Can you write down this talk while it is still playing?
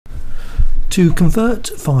To convert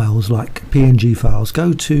files like PNG files,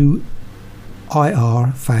 go to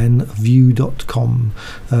irfanview.com.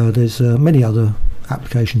 There's many other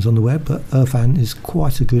applications on the web, but Irfan is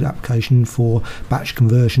quite a good application for batch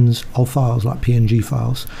conversions of files like PNG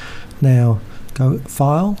files. Now go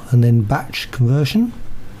File and then Batch Conversion,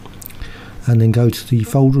 and then go to the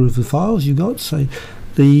folder of the files you got. So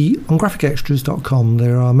on graphicextras.com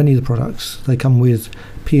there are many of the products. They come with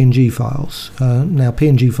PNG files. Now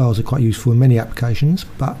PNG files are quite useful in many applications,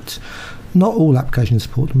 but not all applications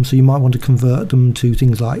support them, so you might want to convert them to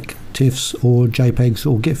things like TIFFs or JPEGs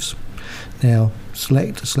or GIFs. Now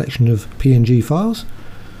select a selection of PNG files,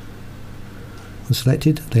 and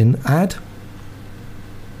selected, then Add.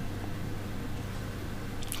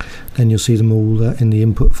 Then you'll see them all in the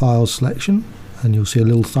input files selection, and you'll see a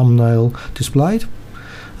little thumbnail displayed.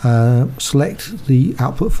 Select the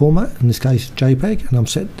output format, in this case JPEG, and I've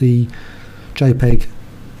set the JPEG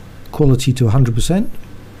quality to 100%.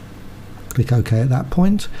 Click OK at that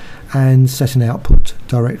point, and set an output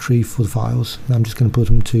directory for the files. And I'm just going to put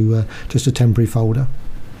them to just a temporary folder.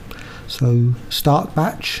 So Start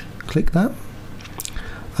Batch, click that,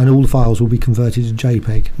 and all the files will be converted to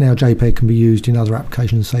JPEG. Now JPEG can be used in other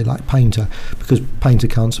applications, say like Painter, because Painter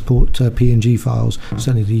can't support PNG files,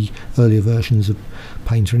 certainly the earlier versions of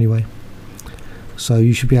Painter anyway. So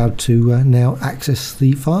you should be able to now access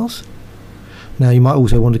the files. Now you might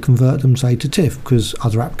also want to convert them, say, to TIFF, because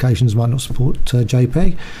other applications might not support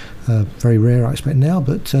JPEG. Very rare, I expect now,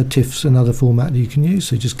 but TIFF's another format that you can use.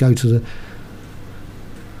 So just go to the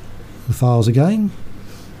files again,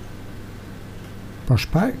 brush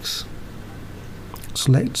packs,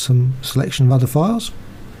 select some selection of other files,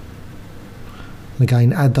 and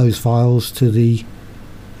again add those files to the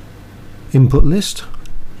input list,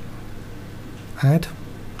 add,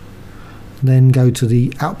 then go to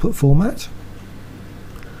the output format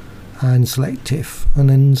and select TIFF, and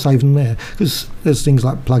then save them there, because there's things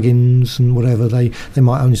like plugins and whatever, they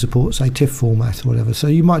might only support, say, TIFF format or whatever, so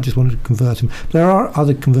you might just want to convert them. There are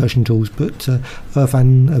other conversion tools, but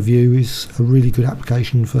Irfanview is a really good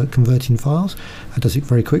application for converting files. It does it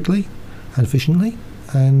very quickly and efficiently,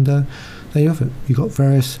 and there you have it. You've got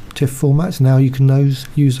various TIFF formats. Now you can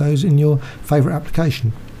use those in your favourite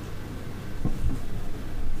application.